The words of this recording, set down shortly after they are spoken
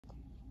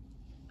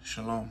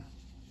Shalom.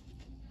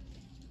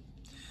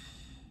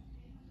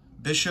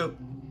 Bishop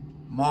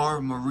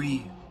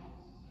Marie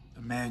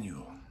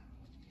Emmanuel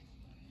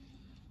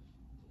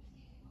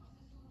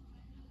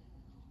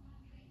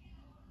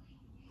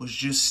was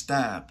just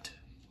stabbed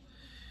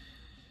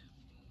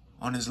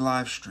on his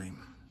live stream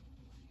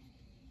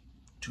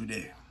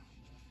today.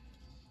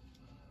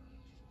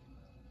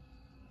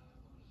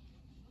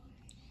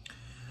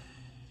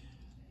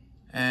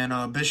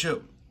 And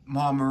Bishop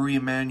Marie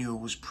Emmanuel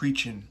was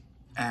preaching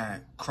at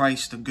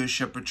Christ the Good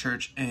Shepherd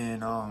Church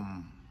in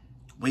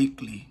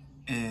Wakely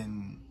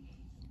in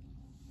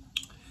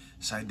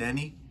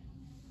Sideni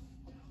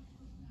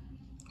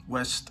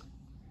West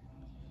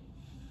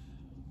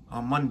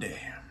on Monday,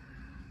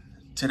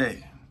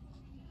 today.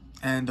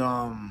 And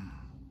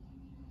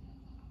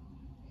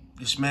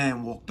this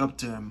man walked up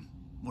to him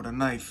with a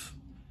knife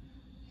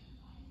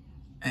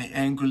and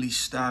angrily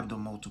stabbed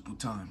him multiple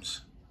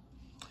times.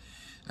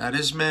 Now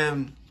this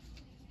man,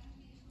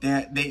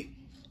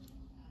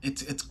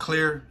 it's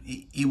clear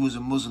he was a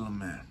Muslim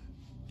man.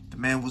 The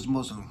man was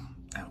Muslim.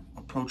 That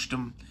approached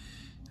him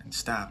and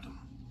stabbed him.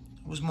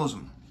 He was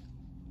Muslim.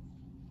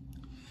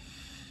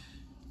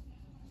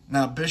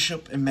 Now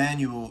Bishop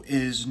Emmanuel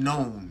is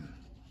known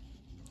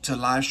to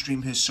live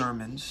stream his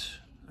sermons,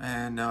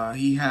 and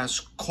he has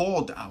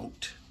called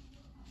out,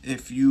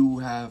 if you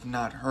have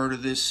not heard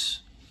of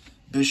this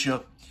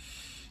bishop,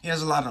 he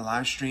has a lot of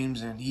live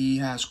streams, and he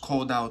has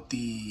called out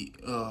the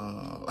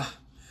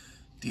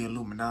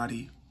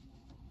Illuminati.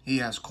 He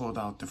has called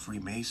out the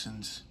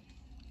Freemasons.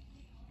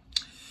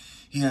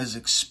 He has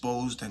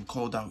exposed and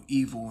called out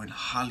evil in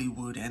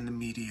Hollywood and the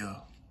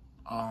media.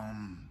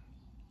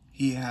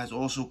 He has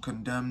also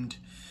condemned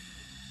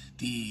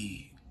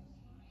the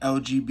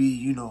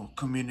LGBT,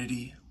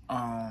 community.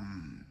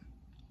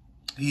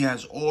 He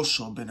has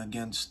also been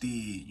against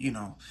the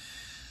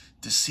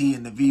C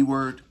and the V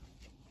word.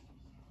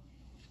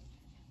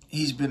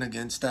 He's been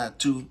against that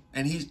too,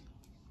 and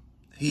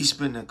he's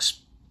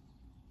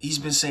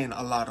been saying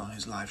a lot on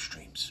his live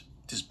streams,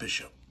 this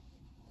bishop.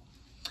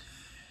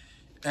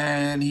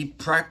 And he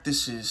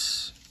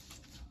practices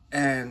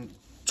and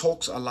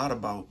talks a lot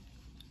about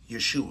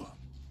Yeshua,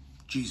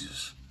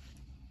 Jesus.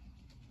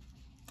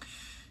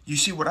 You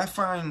see, what I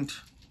found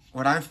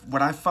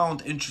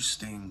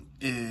interesting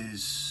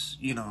is,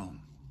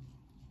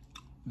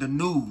 the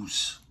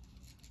news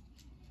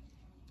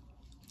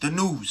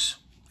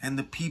and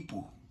the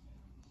people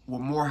were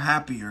more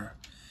happier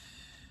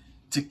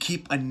to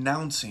keep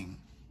announcing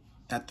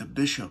that the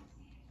bishop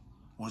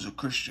was a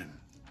Christian.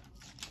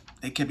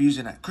 They kept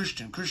using that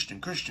Christian.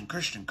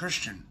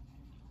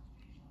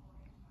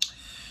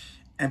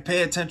 And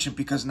pay attention,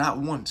 because not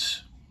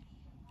once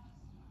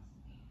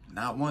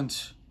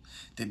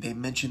did they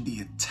mention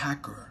the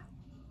attacker,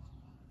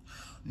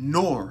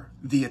 nor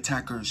the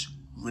attacker's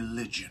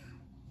religion.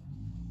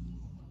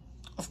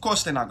 Of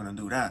course they're not going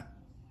to do that.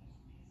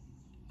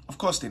 Of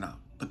course they're not.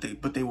 But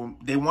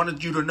they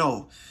wanted you to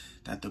know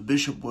that the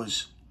bishop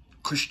was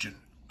Christian.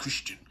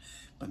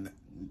 But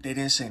they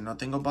didn't say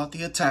nothing about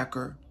the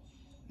attacker,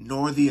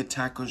 nor the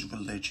attacker's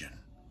religion.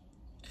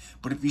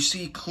 But if you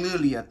see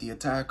clearly at the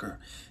attacker,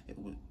 it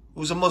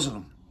was a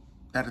Muslim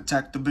that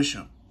attacked the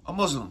bishop. A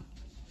Muslim.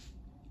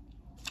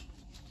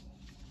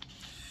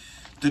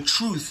 The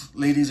truth,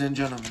 ladies and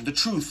gentlemen, the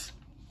truth,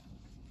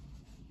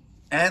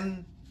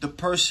 and the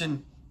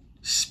person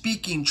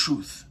speaking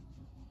truth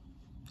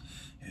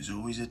is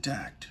always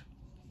attacked.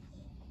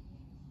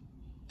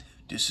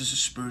 This is a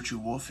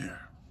spiritual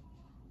warfare.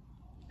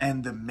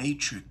 And the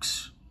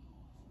Matrix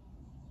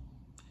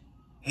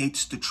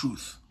hates the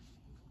truth.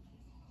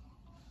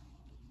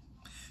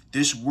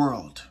 This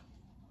world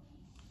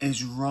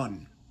is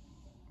run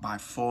by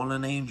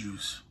fallen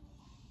angels,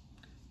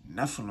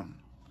 Nephilim,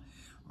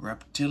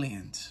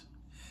 reptilians,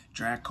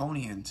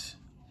 draconians,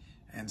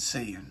 and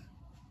Satan,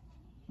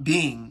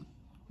 being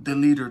the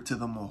leader to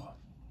them all,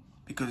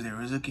 because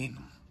there is a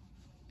kingdom.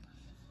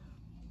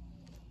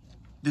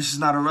 This is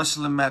not a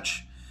wrestling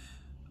match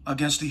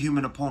against a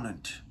human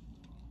opponent.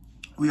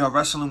 We are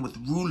wrestling with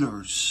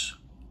rulers,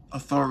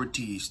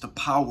 authorities, the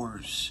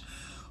powers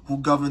who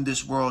govern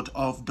this world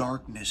of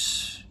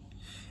darkness,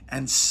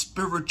 and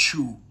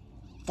spiritual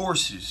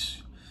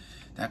forces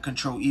that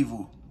control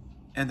evil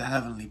in the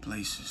heavenly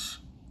places.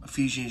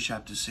 Ephesians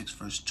chapter 6,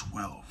 verse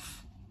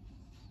 12.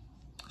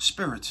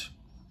 Spirits,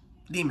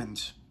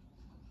 demons.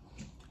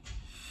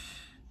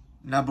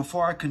 Now,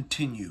 before I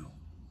continue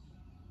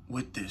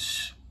with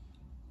this,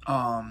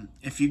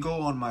 if you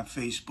go on my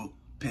Facebook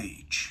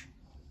page,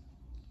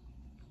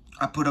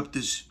 I put up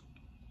this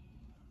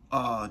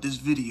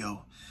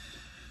video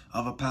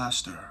of a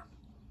pastor,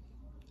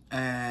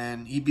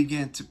 and he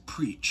began to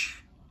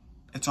preach.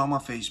 It's on my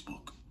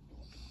Facebook.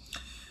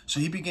 So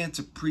he began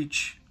to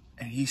preach,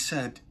 and he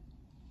said,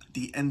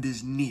 the end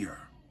is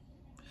near.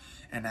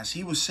 And as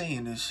he was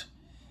saying this,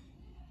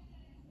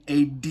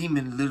 a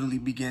demon literally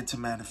began to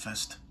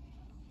manifest,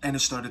 and it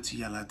started to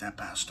yell at that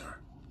pastor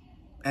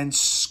and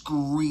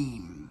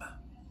scream.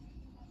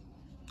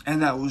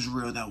 And that was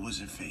real, that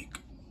wasn't fake.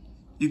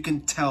 You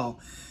can tell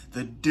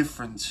the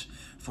difference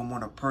from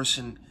when a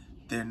person,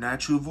 their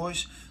natural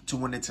voice, to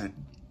when it's a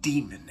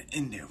demon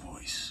in their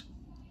voice.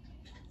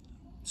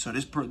 So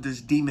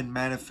this demon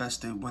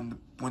manifested when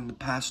the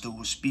pastor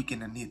was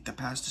speaking, and the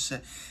pastor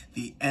said,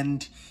 "The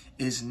end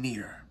is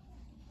near."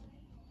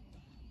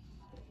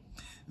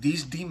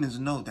 These demons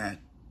know that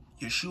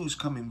Yeshua is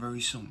coming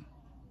very soon.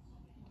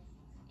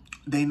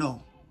 They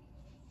know.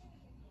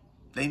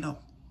 They know.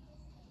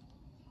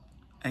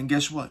 And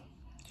guess what?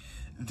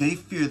 They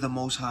fear the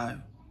Most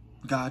High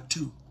God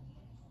too.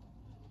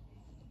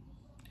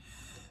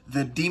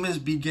 The demons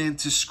began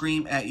to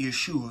scream at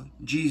Yeshua,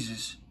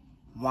 Jesus,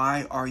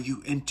 "Why are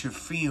you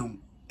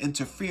interfering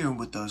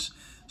with us,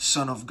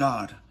 Son of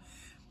God?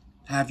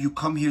 Have you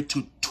come here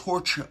to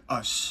torture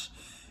us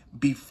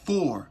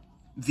before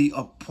the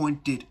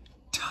appointed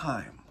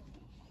time?"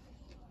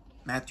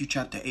 Matthew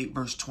chapter 8,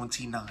 verse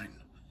 29.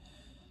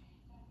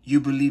 You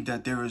believe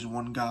that there is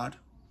one God?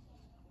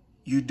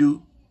 You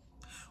do?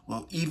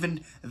 Well,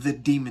 even the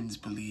demons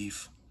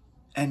believe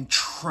and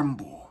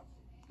tremble.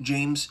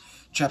 James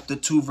chapter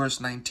 2, verse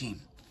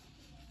 19.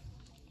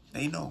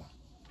 They know.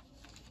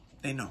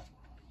 They know.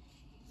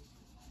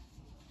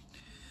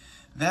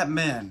 That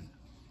man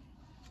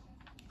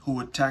who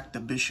attacked the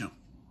bishop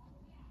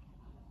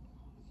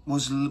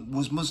was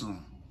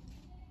Muslim.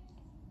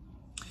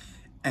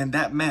 And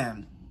that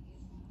man,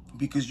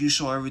 because you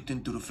saw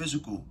everything through the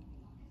physical,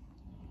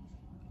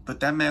 but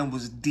that man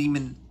was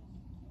demon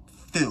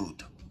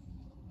filled.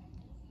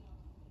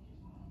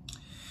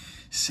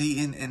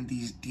 Satan and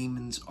these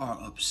demons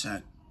are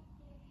upset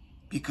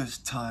because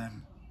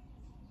time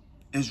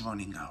is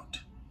running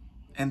out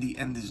and the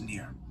end is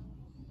near.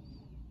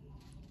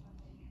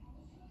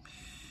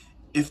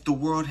 If the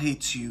world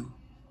hates you,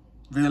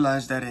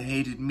 realize that it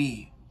hated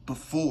me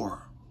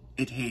before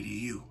it hated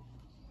you.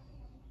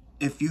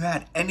 If you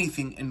had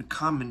anything in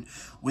common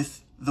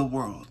with the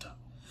world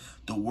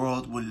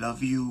would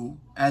love you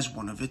as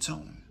one of its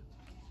own.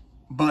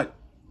 But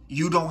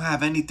you don't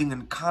have anything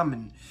in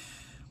common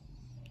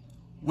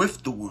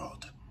with the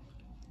world.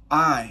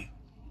 I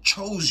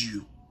chose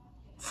you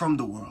from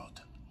the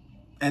world,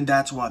 and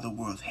that's why the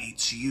world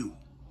hates you.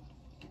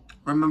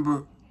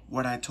 Remember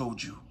what I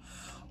told you.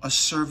 A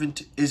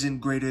servant isn't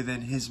greater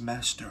than his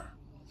master.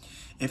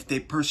 If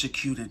they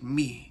persecuted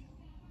me,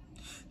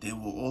 they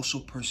will also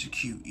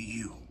persecute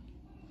you.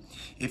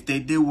 If they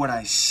did what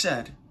I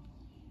said,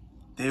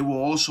 they will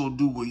also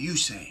do what you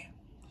say.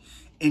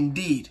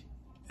 Indeed,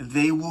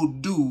 they will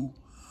do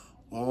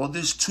all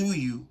this to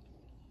you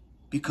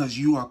because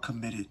you are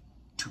committed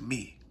to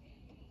me.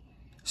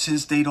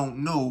 Since they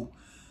don't know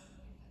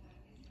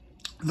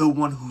the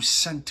one who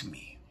sent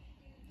me.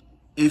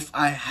 If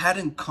I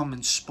hadn't come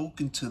and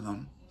spoken to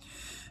them,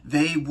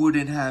 they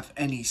wouldn't have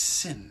any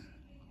sin.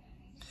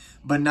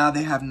 But now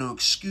they have no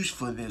excuse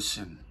for their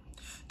sin.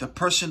 The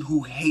person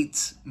who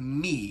hates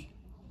me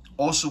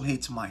also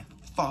hates my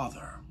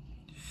Father.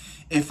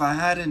 If I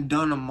hadn't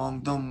done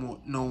among them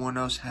what no one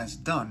else has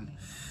done,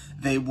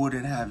 they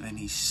wouldn't have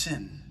any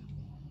sin.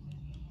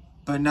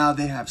 But now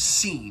they have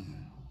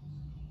seen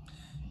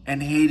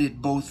and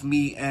hated both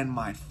me and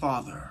my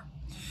Father.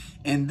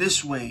 In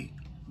this way,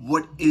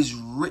 what is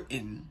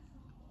written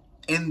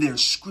in their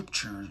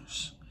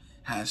scriptures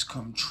has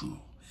come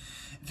true.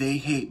 They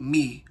hate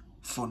me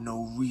for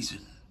no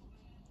reason.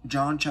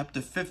 John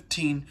chapter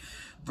 15,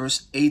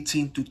 verse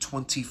 18 to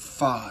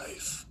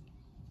 25.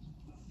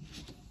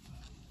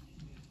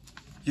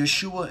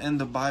 Yeshua in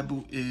the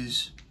Bible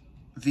is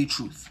the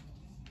truth.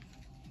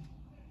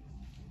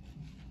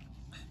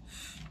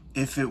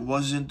 If it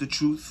wasn't the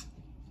truth,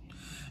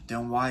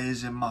 then why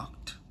is it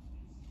mocked?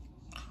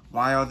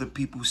 Why are the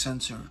people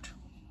censored?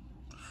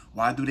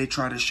 Why do they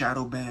try to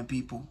shadow ban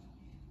people?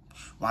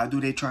 Why do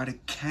they try to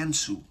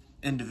cancel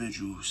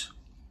individuals?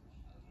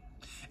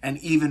 And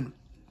even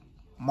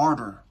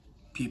martyr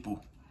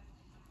people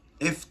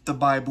if the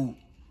Bible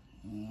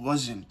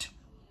wasn't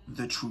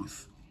the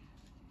truth?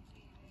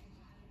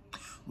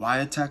 Why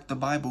attack the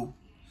Bible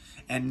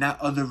and not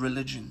other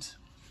religions?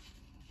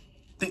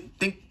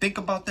 Think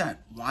about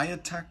that. Why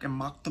attack and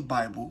mock the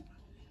Bible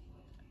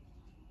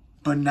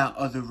but not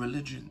other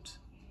religions?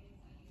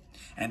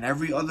 And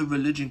every other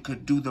religion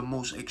could do the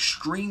most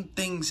extreme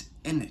things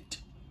in it.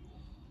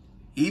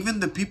 Even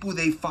the people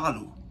they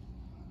follow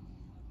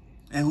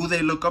and who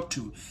they look up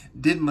to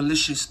did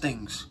malicious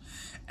things,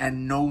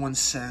 and no one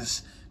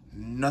says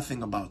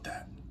nothing about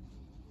that.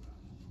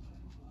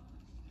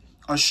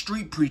 A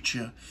street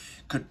preacher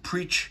could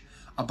preach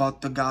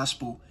about the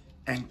gospel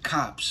and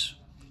cops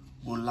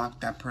will lock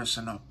that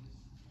person up.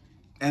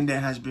 And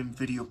there has been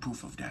video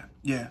proof of that.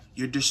 Yeah,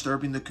 you're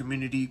disturbing the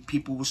community.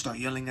 People will start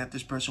yelling at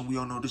this person. We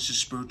all know this is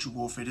spiritual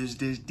warfare.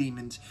 There's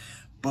demons.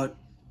 But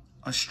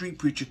a street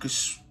preacher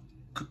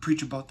could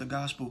preach about the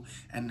gospel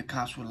and the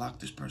cops will lock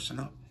this person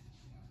up.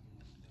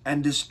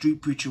 And this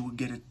street preacher will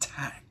get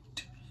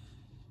attacked.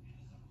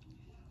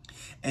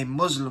 A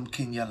Muslim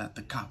can yell at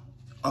the cop.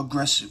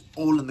 Aggressive,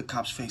 all in the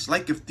cop's face.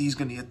 Like if he's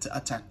going to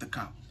attack the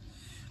cop.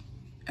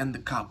 And the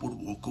cop would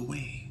walk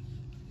away.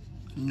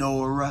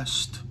 No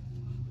arrest.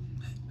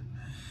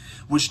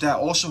 which that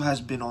also has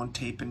been on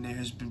tape, and there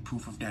has been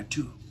proof of that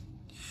too.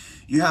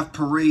 You have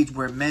parades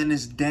where men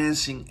is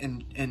dancing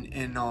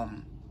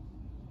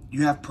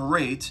you have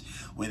parades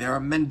where there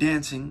are men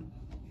dancing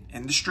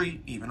in the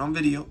street, even on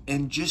video,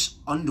 in just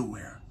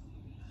underwear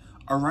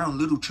around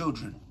little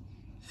children.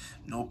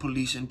 No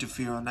police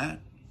interfere on that.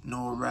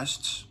 No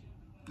arrests.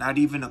 Not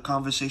even a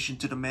conversation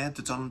to the man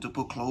to tell him to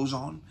put clothes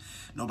on.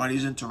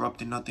 Nobody's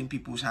interrupting nothing.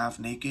 People's half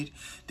naked.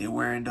 They're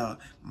wearing the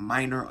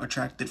minor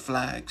attracted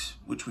flags,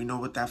 which we know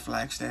what that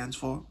flag stands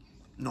for.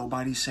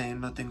 Nobody's saying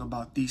nothing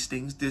about these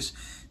things.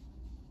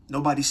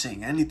 Nobody's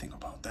saying anything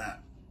about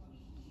that.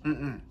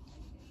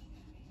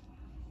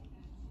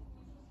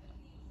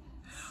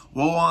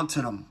 Woe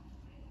unto them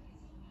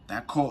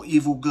that call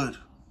evil good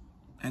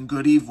and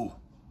good evil,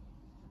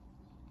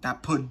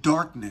 that put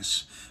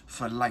darkness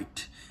for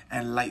light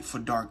and light for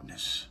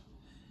darkness,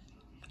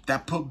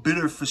 that put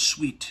bitter for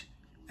sweet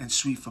and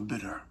sweet for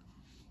bitter.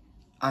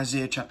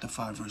 Isaiah chapter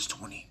 5 verse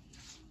 20.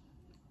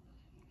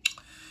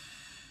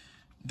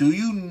 Do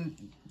you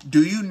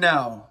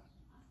now,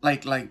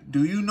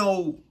 do you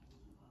know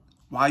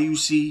why you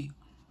see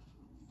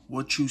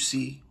what you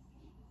see?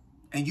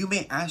 And you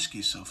may ask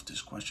yourself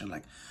this question,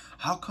 like,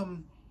 how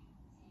come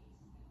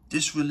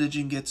this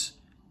religion gets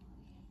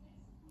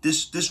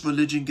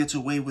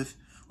away with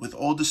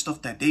all the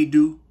stuff that they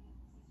do,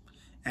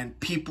 and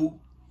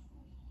people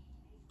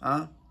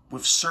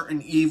with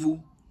certain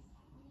evil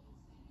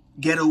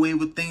get away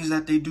with things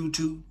that they do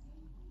too?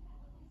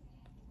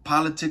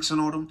 Politics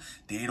and all them,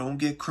 they don't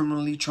get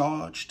criminally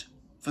charged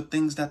for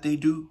things that they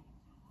do.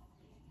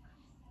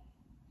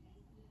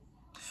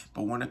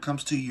 But when it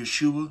comes to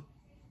Yeshua,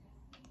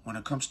 when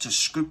it comes to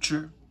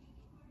scripture,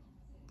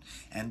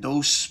 and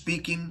those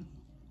speaking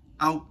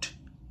out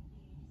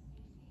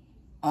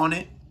on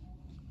it,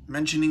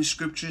 mentioning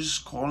scriptures,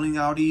 calling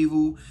out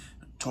evil,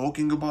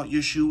 talking about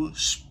Yeshua,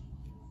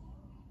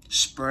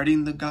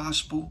 spreading the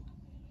gospel,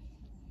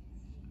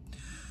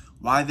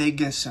 why they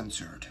get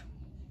censored,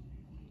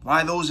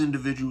 why those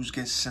individuals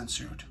get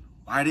censored,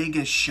 why they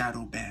get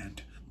shadow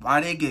banned, why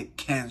they get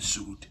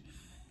canceled,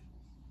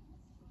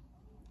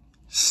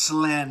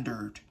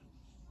 slandered,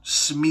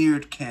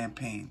 smeared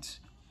campaigns.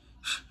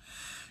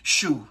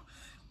 Shoo,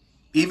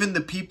 even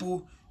the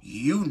people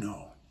you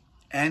know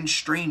and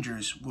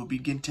strangers will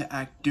begin to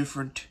act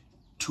different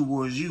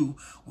towards you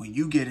when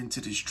you get into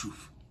this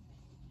truth.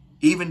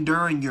 Even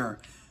during your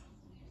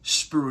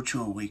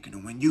spiritual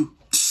awakening, when you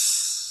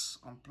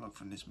unplug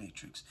from this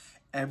matrix,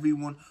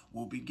 everyone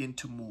will begin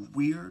to move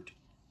weird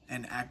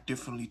and act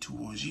differently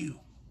towards you.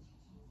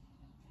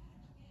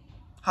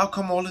 How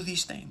come all of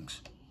these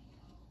things?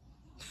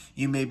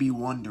 You may be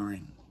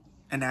wondering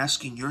and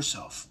asking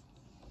yourself.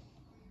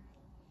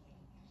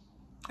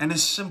 And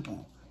it's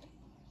simple.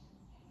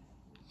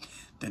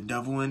 The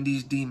devil and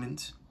these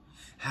demons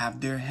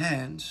have their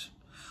hands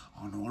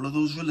on all of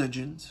those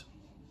religions,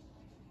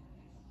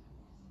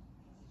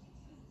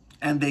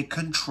 and they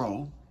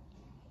control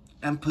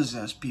and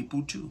possess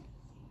people too.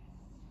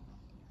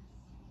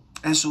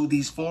 And so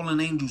these fallen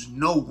angels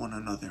know one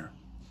another.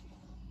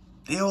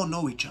 They all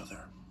know each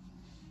other.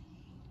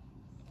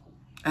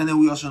 And then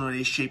we also know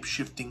they're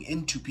shape-shifting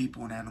into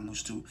people and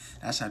animals too.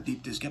 That's how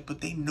deep this gets.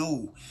 But they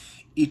know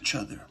each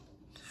other.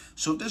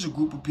 So if there's a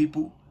group of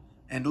people,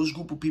 and those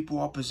group of people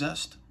are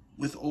possessed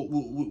with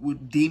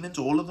demons,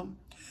 all of them,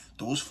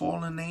 those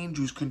fallen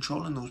angels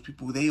controlling those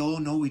people, they all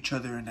know each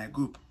other in that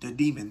group, the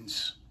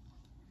demons.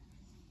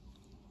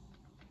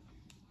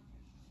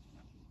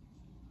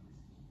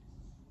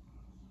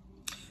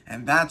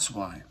 And that's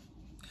why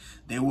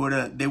they would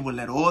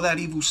let all that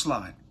evil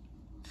slide.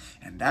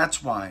 And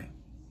that's why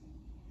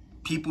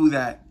people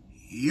that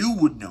you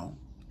would know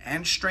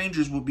and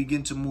strangers will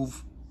begin to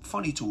move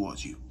funny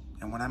towards you.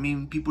 And when I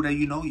mean people that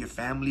you know, your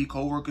family,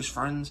 co-workers,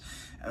 friends,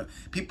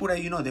 people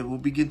that you know, they will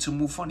begin to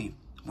move funny.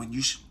 When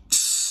you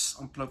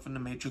unplug from the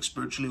matrix,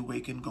 spiritually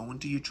awaken, go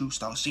into your truth,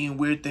 start seeing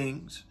weird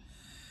things.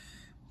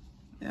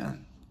 Yeah.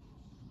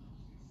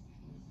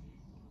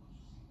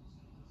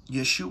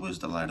 Yeshua is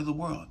the light of the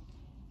world.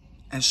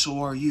 And so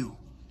are you.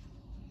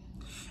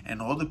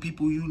 And all the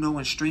people you know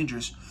and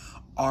strangers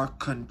are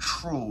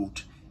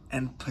controlled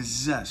and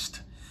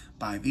possessed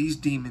by these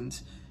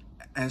demons.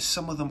 And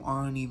some of them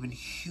aren't even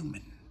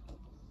human.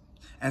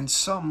 And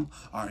some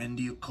are in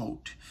the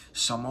occult.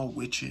 Some are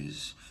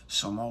witches.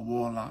 Some are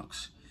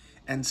warlocks.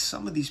 And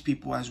some of these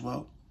people as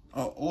well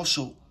are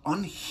also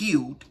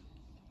unhealed,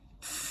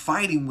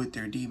 fighting with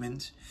their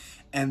demons.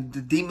 And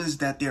the demons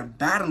that they're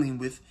battling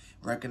with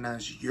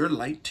recognize your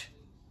light.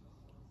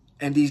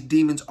 And these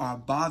demons are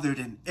bothered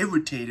and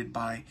irritated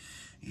by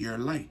your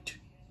light.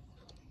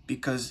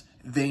 Because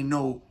they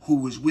know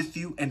who is with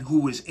you and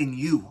who is in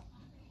you.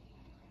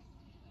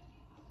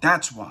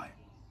 That's why.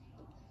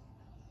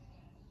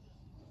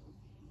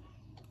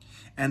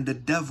 And the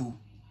devil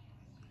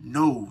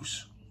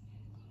knows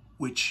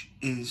which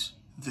is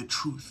the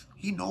truth.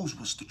 He knows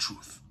what's the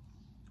truth.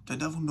 The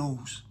devil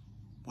knows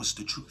what's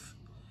the truth.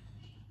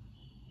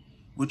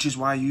 Which is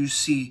why you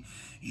see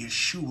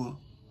Yeshua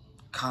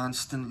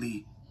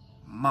constantly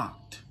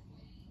mocked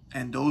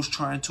and those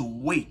trying to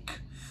wake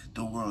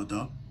the world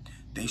up,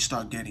 they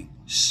start getting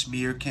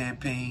smear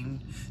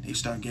campaign. They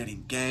start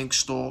getting gang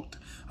stalked.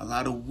 A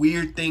lot of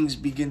weird things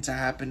begin to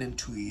happen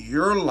into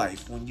your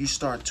life when you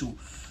start to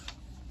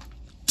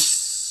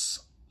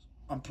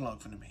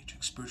unplug from the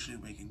matrix, spiritually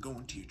awaken, go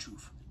into your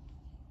truth.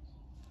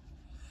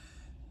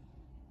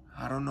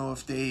 I don't know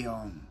if they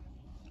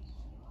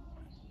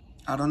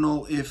I don't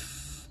know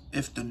if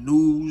the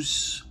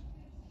news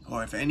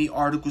or if any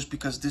articles,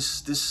 because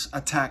this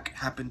attack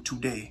happened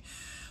today,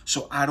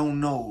 so I don't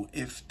know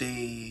if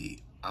they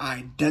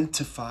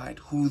identified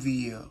who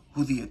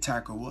the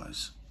attacker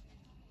was.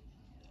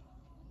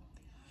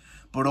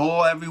 But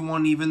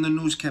everyone, even the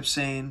news, kept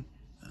saying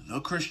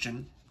the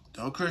Christian.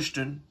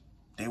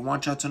 They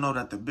want y'all to know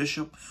that the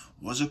bishop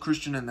was a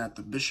Christian and that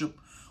the bishop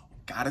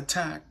got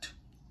attacked.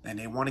 And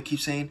they want to keep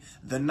saying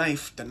the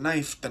knife. They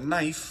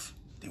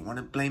want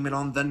to blame it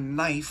on the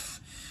knife.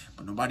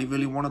 But nobody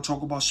really want to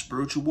talk about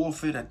spiritual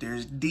warfare, that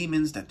there's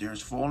demons, that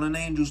there's fallen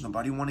angels.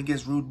 Nobody want to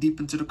get real deep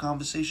into the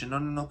conversation.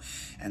 No.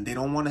 And they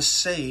don't want to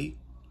say,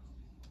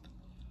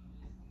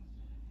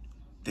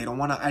 they don't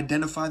want to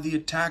identify the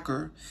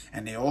attacker,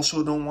 and they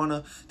also don't want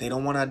to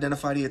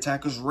identify the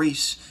attacker's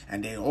race,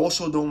 and they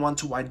also don't want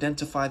to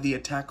identify the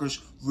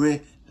attacker's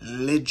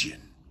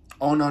religion.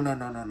 Oh no.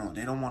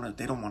 They don't want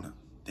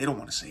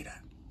to say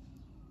that.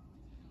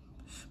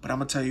 But I'm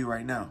going to tell you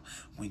right now,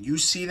 when you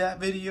see that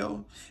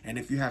video, and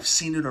if you have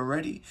seen it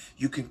already,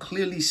 you can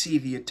clearly see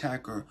the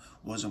attacker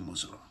was a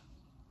Muslim.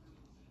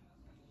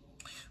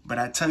 But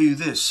I tell you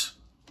this,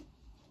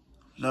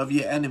 love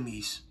your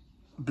enemies,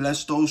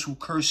 bless those who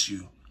curse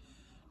you,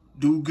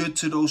 do good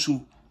to those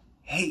who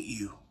hate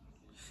you,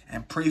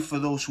 and pray for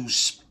those who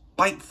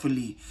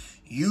spitefully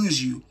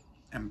use you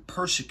and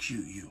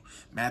persecute you.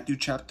 Matthew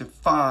chapter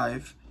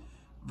 5,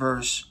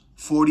 verse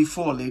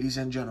 44, ladies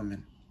and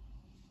gentlemen.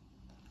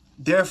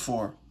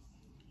 Therefore,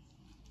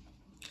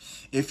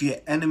 if your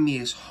enemy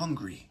is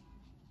hungry,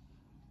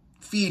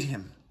 feed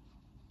him.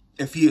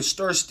 If he is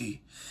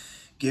thirsty,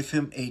 give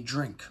him a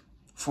drink.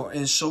 For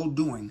in so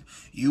doing,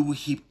 you will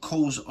heap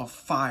coals of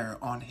fire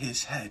on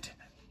his head.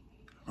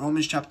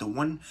 Romans chapter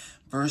 1,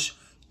 verse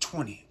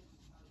 20.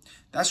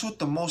 That's what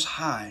the Most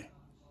High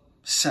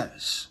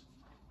says.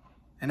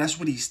 And that's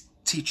what he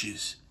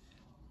teaches.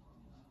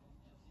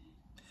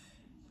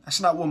 That's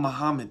not what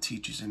Muhammad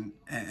teaches, and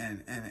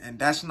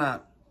that's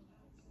not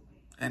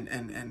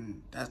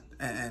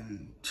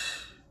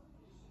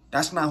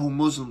that's not who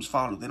Muslims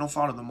follow. They don't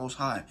follow the Most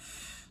High.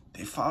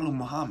 They follow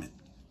Muhammad.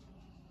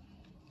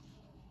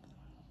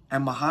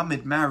 And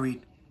Muhammad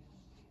married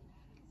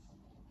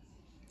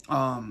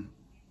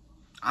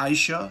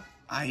Aisha.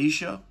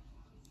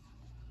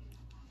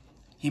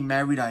 He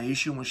married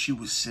Aisha when she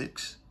was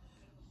 6.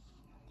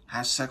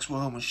 Had sex with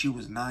her when she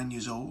was 9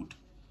 years old.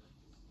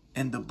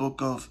 In the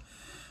book of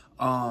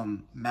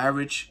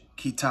marriage,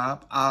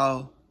 Kitab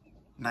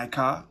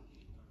al-Nikah,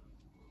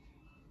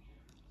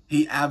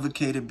 he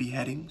advocated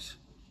beheadings,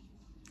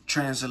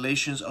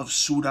 translations of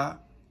Surah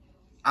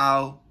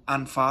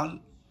al-Anfal.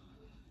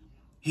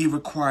 He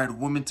required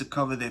women to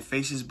cover their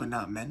faces but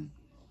not men.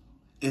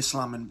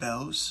 Islam and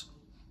bells.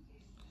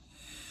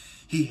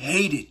 He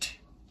hated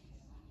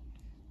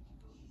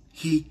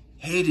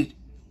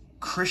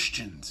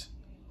Christians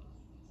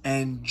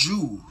and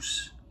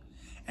Jews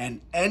and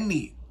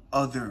any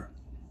other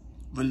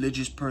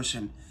religious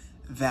person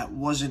that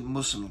wasn't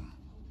Muslim.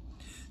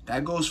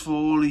 That goes for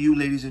all of you,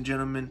 ladies and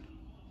gentlemen,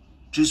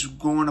 just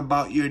going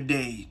about your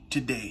day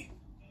today.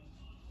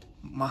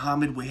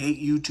 Muhammad would hate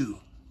you too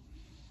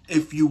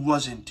if you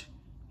wasn't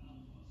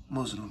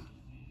Muslim.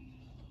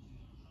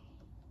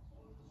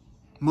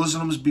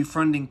 Muslims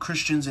befriending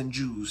Christians and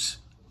Jews.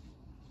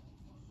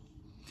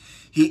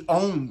 He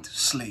owned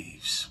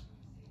slaves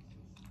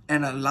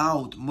and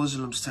allowed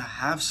Muslims to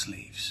have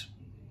slaves.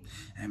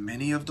 And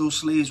many of those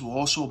slaves were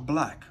also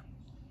black.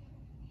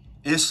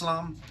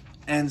 Islam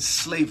and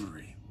slavery.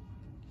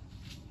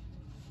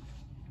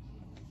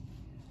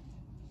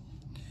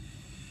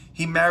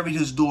 He married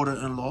his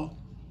daughter-in-law.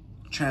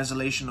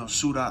 Translation of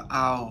Surah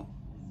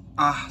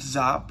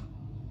al-Ahzab.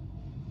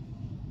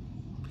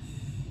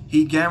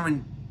 He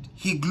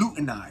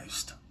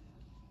glutenized.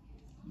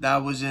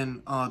 That was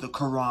in the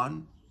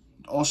Quran,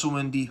 also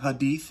in the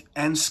Hadith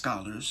and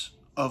scholars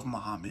of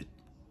Muhammad.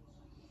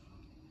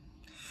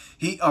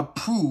 He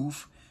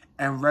approved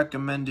and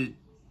recommended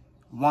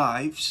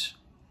wives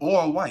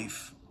or a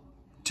wife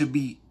to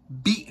be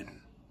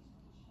beaten.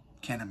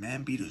 Can a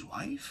man beat his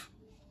wife?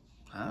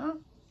 Huh?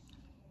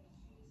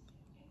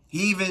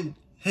 He even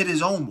hit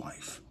his own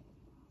wife.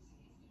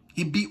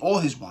 He beat all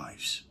his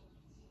wives.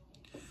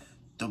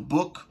 The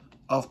book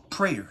of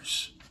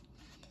prayers,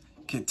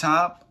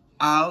 Kitab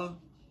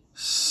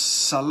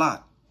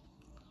al-Salat.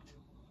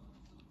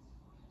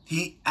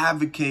 He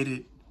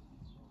advocated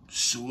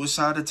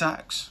suicide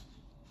attacks,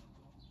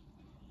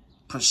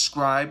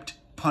 prescribed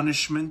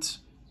punishment,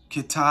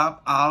 Kitab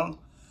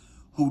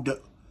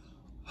al-Hudud.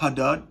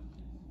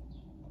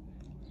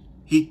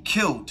 He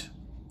killed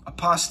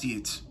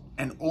apostates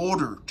and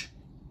ordered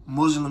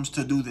Muslims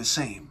to do the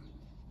same.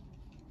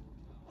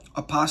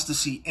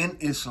 apostasy in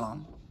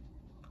Islam,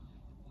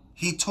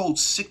 he told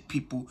sick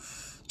people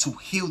to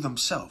heal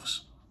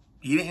themselves.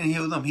 He didn't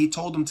heal them. He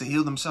told them to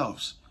heal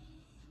themselves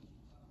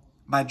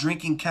by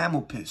drinking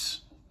camel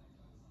piss.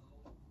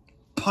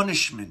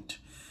 Punishment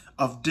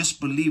of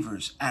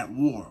disbelievers at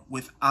war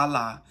with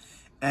Allah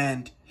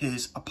and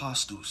his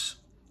apostles.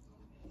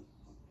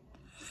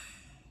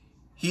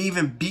 He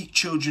even beat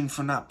children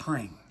for not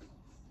praying.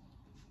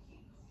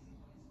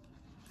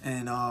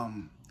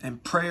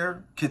 And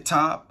prayer,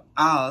 kitab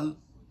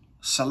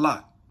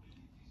al-salat.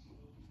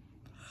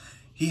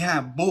 He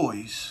had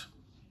boys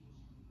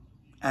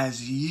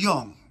as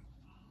young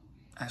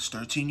as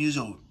 13 years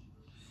old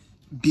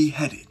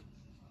beheaded.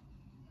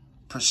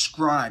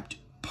 Prescribed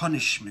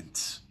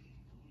punishments.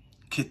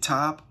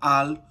 Kitab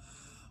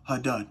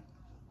al-Hadad.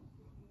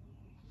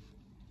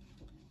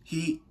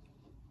 He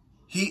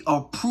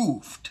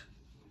approved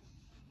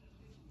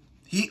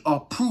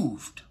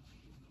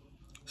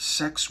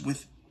sex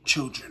with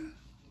children.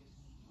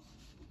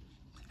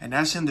 And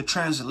that's in the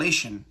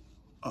translation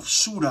of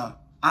Surah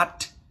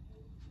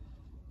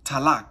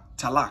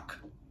Talak.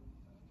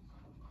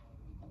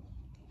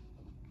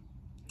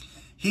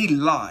 He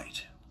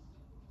lied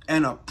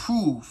and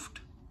approved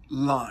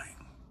lying.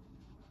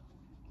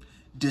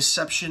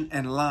 Deception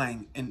and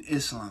lying in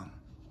Islam.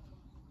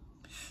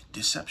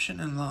 Deception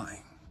and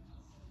lying.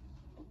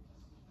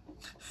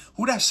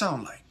 Who that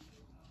sound like?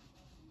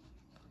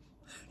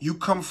 You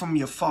come from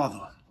your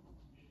father,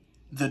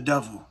 the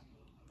devil,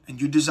 and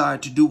you desire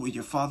to do what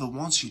your father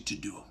wants you to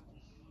do.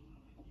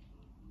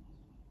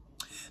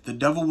 The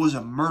devil was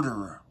a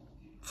murderer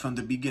from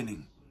the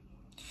beginning.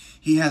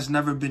 He has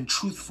never been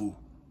truthful.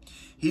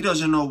 He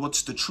doesn't know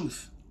what's the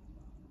truth.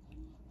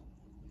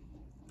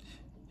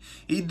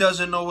 He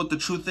doesn't know what the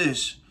truth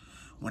is.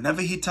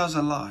 Whenever he tells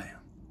a lie,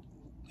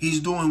 he's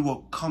doing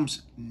what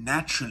comes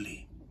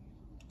naturally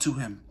to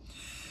him.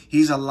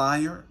 He's a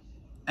liar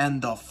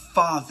and the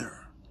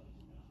father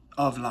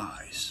of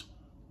lies.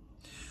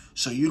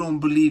 So you don't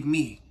believe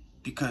me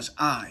because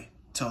I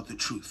tell the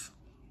truth.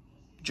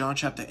 John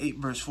chapter 8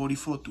 verse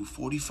 44 through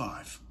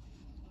 45.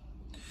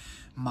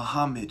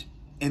 Muhammad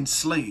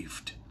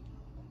enslaved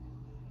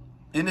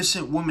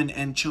innocent women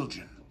and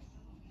children.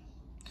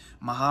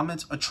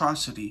 Muhammad's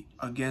atrocity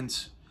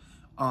against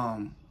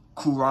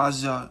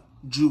Qurayza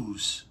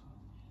Jews.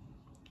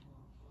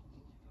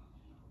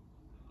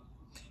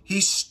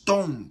 He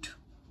stoned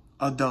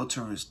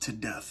adulterers to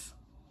death.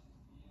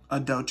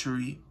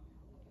 Adultery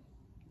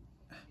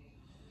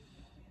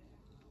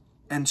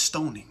and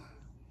stoning.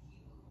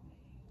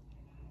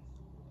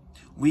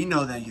 We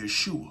know that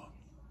Yeshua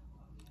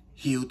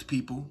healed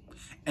people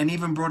and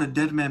even brought a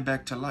dead man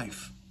back to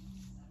life.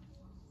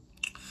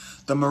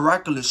 The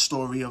miraculous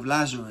story of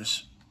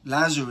Lazarus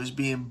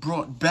being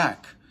brought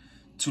back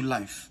to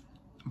life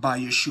by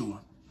Yeshua,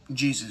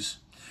 Jesus,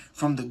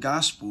 from the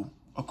gospel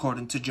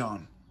according to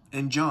John.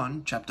 In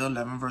John chapter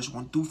 11 verse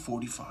 1 through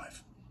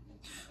 45.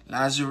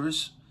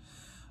 Lazarus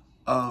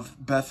of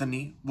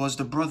Bethany was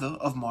the brother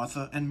of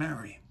Martha and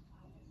Mary.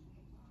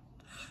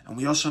 And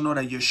we also know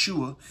that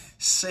Yeshua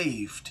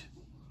saved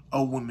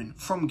a woman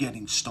from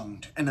getting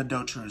stoned, an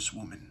adulterous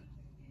woman,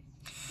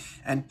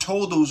 and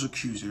told those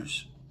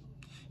accusers,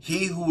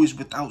 he who is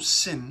without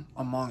sin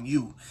among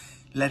you,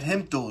 let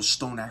him throw a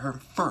stone at her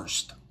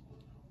first.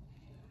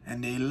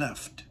 And they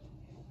left.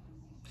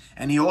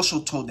 And he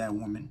also told that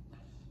woman,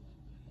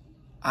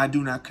 I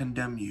do not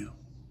condemn you.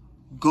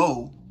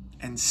 Go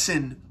and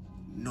sin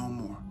no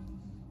more.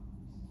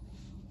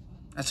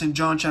 That's in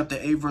John chapter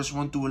 8 verse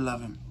 1 through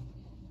 11.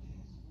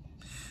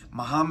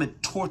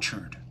 Muhammad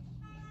tortured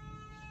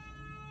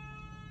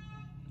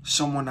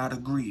someone out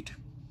of greed.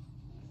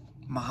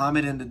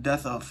 Muhammad and the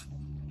death of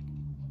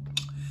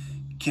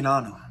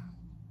Kinana.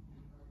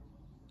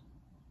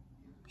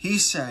 He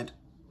said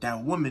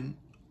that women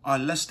are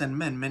less than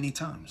men many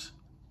times.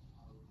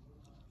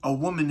 A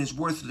woman is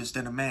worthless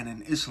than a man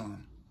in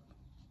Islam.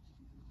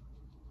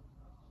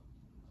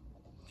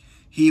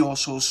 He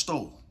also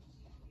stole.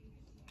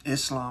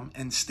 Islam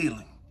and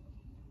stealing.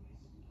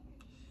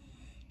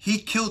 He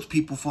killed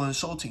people for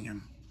insulting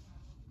him.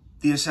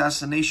 The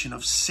assassination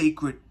of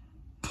sacred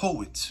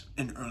poets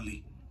in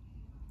early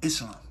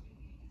Islam.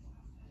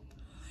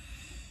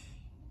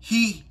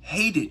 He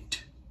hated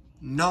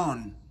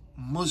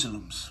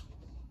non-Muslims.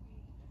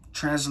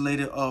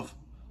 Translated of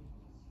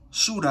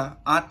Surah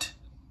At-Tawbah.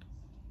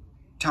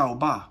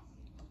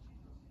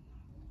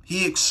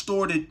 He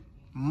extorted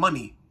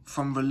money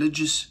from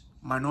religious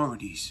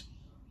minorities,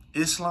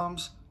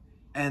 Islams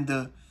and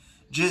the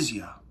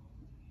jizya.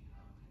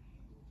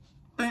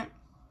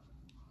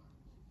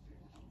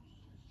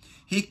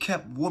 He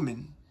kept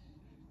women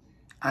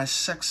as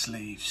sex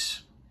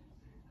slaves.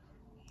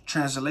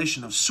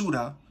 Translation of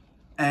Surah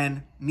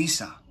and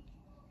Nisa.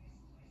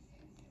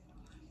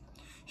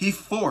 He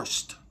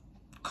forced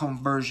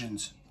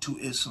conversions to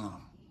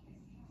Islam.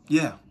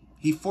 Yeah,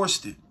 he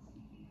forced it.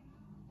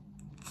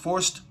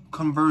 Forced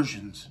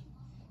conversions.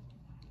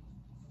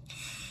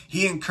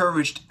 He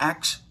encouraged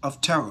acts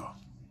of terror.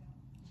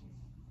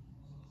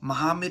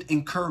 Muhammad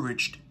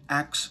encouraged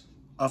acts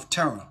of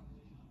terror,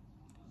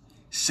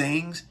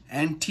 sayings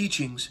and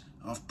teachings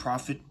of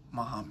Prophet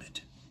Muhammad.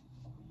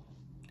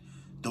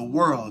 The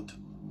world,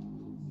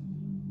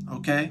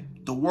 okay,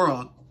 the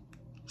world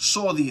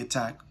saw the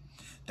attack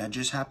that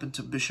just happened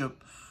to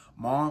Bishop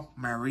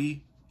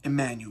Marie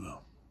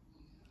Emmanuel.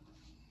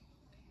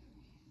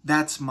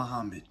 That's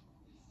Muhammad.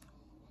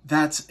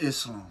 That's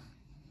Islam.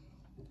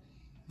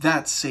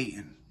 That's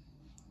Satan.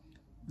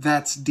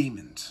 That's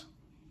demons.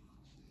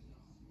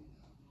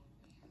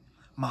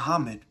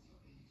 Muhammad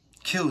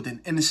killed an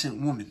innocent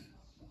woman.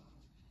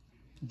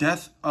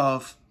 Death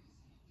of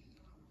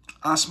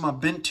Asma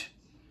bint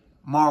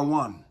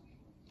Marwan.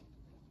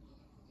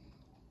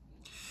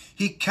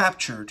 He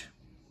captured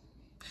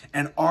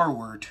an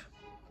R-word,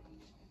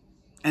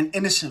 an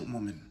innocent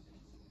woman.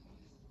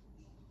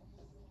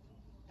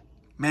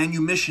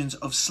 Manumissions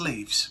of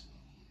slaves.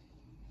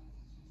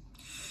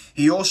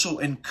 He also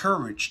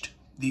encouraged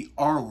the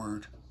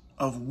R-word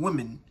of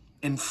women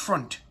in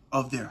front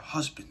of their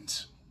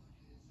husbands.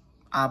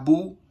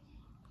 Abu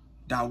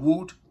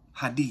Dawood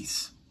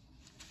Hadith.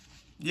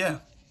 Yeah.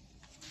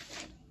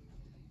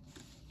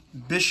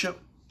 Bishop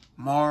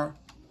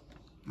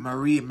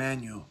Marie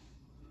Emmanuel,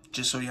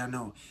 just so y'all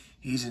know,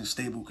 he's in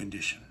stable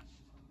condition.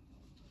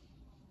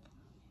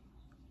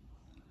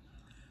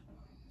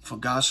 For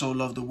God so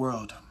loved the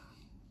world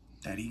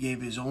that he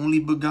gave his only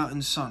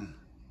begotten Son,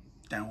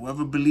 that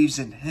whoever believes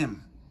in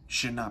him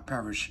should not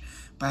perish,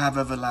 but have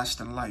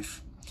everlasting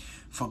life.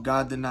 For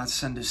God did not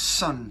send his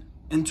Son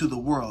into the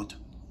world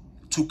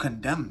to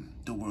condemn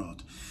the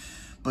world,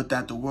 but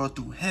that the world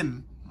through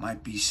him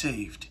might be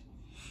saved.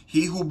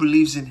 He who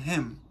believes in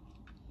him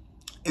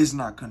is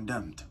not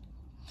condemned,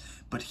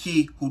 but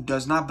he who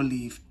does not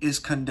believe is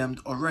condemned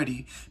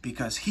already,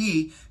 because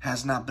he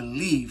has not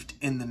believed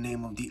in the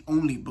name of the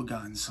only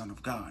begotten Son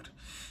of God.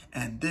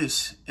 And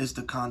this is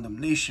the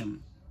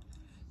condemnation,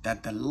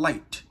 that the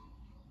light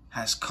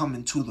has come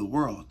into the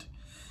world,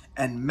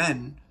 and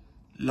men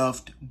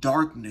loved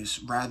darkness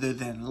rather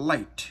than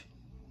light,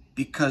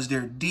 because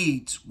their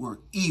deeds were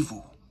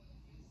evil.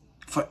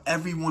 For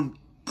everyone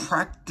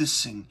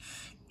practicing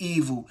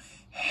evil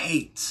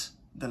hates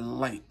the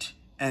light,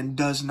 and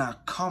does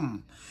not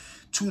come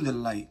to the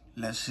light,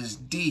 lest his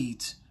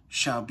deeds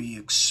shall be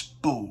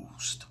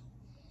exposed.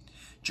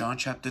 John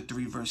chapter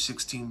 3, verse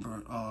 16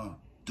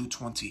 through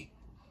 20.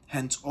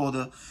 Hence all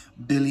the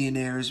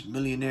billionaires,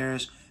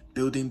 millionaires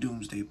building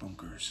doomsday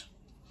bunkers.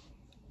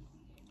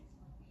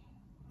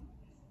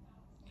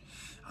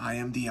 I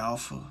am the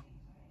Alpha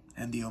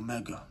and the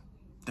Omega,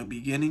 the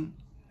beginning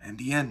and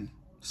the end,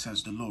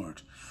 says the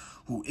Lord,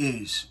 who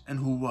is and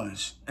who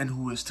was and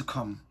who is to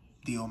come,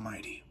 the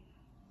Almighty.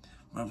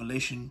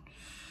 Revelation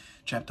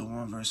chapter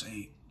 1, verse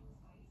 8.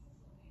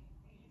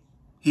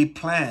 He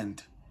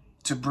planned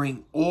to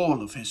bring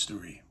all of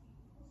history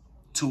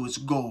to its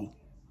goal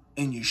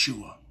in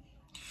Yeshua.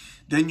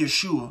 Then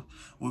Yeshua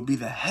will be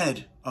the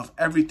head of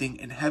everything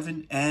in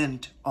heaven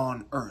and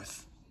on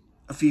earth.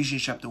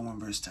 Ephesians chapter 1,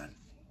 verse 10.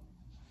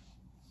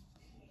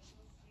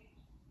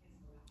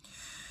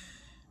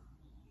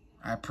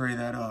 I pray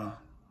that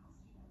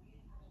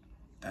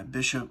that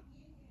Bishop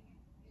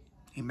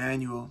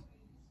Emmanuel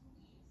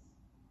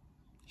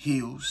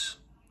heals,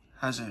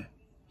 has a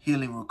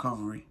healing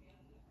recovery.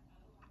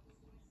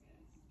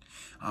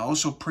 I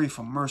also pray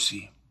for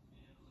mercy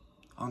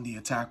on the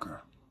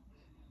attacker.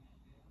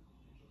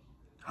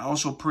 I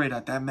also pray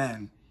that that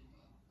man,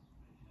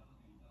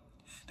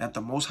 that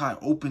the Most High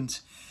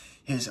opens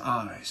his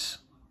eyes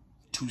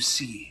to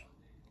see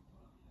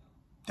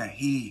that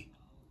he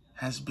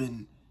has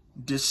been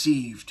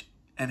deceived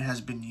and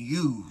has been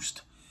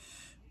used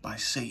by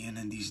Satan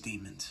and these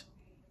demons.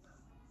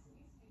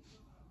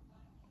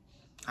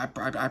 I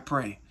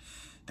pray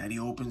that he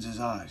opens his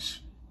eyes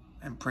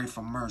and pray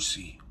for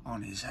mercy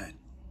on his head.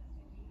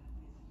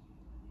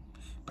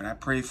 But I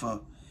pray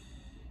for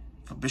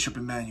Bishop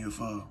Emmanuel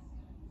for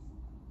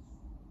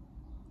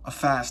a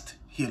fast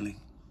healing,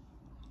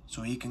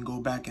 so he can go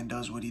back and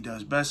does what he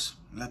does best.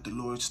 Let the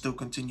Lord still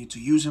continue to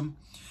use him,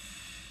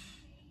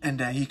 and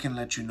that he can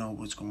let you know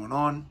what's going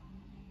on.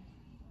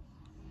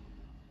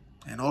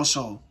 And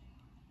also,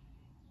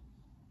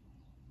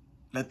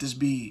 let this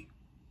be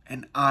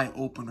an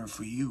eye-opener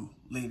for you,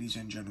 ladies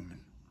and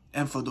gentlemen,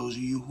 and for those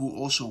of you who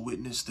also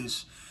witnessed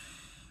this,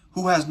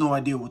 who has no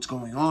idea what's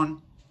going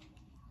on.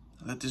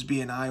 Let this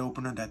be an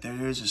eye-opener that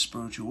there is a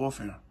spiritual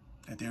warfare,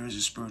 that there is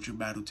a spiritual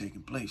battle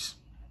taking place.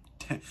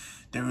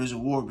 There is a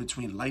war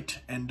between light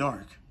and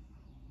dark.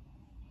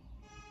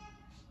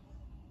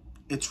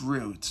 It's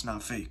real, it's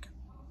not fake.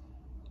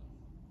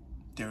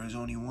 There is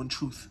only one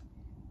truth.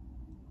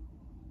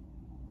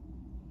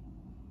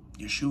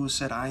 Yeshua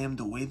said, I am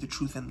the way, the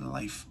truth, and the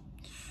life.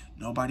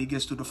 Nobody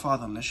gets to the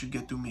Father unless you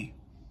get through me.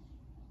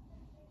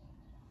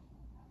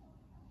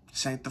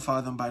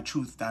 Sanctify them by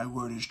truth. Thy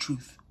word is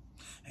truth.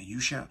 And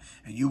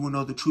you will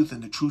know the truth,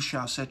 and the truth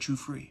shall set you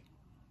free.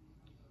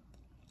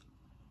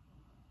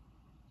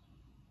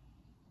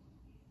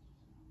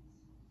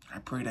 I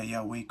pray that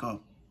y'all wake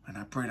up, and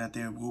I pray that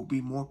there will be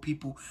more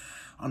people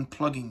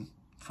unplugging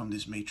from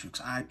this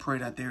matrix. I pray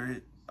that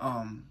there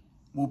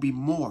will be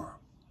more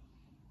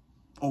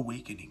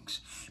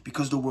awakenings,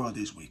 because the world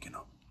is waking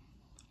up.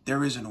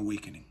 There is an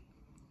awakening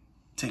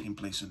taking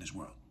place in this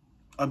world.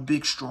 A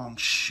big, strong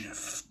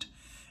shift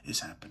is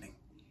happening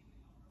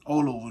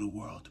all over the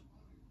world.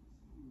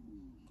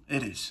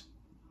 It is.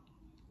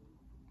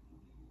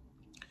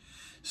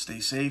 Stay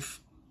safe.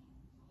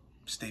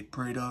 Stay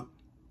prayed up.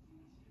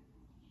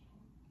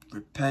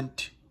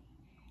 Repent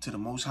to the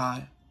Most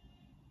High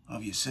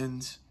of your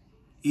sins.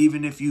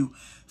 Even if you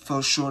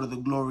fell short of the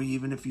glory,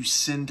 even if you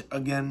sinned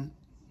again,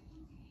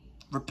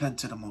 repent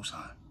to the Most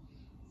High.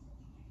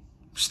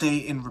 Stay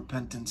in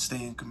repentance,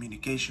 stay in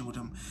communication with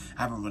Him,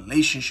 have a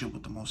relationship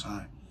with the Most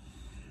High.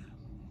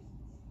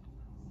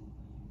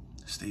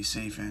 Stay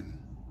safe and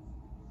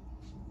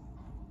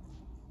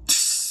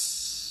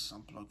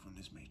unplug from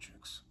this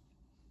matrix.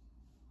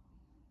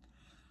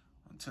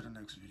 Until the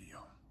next video.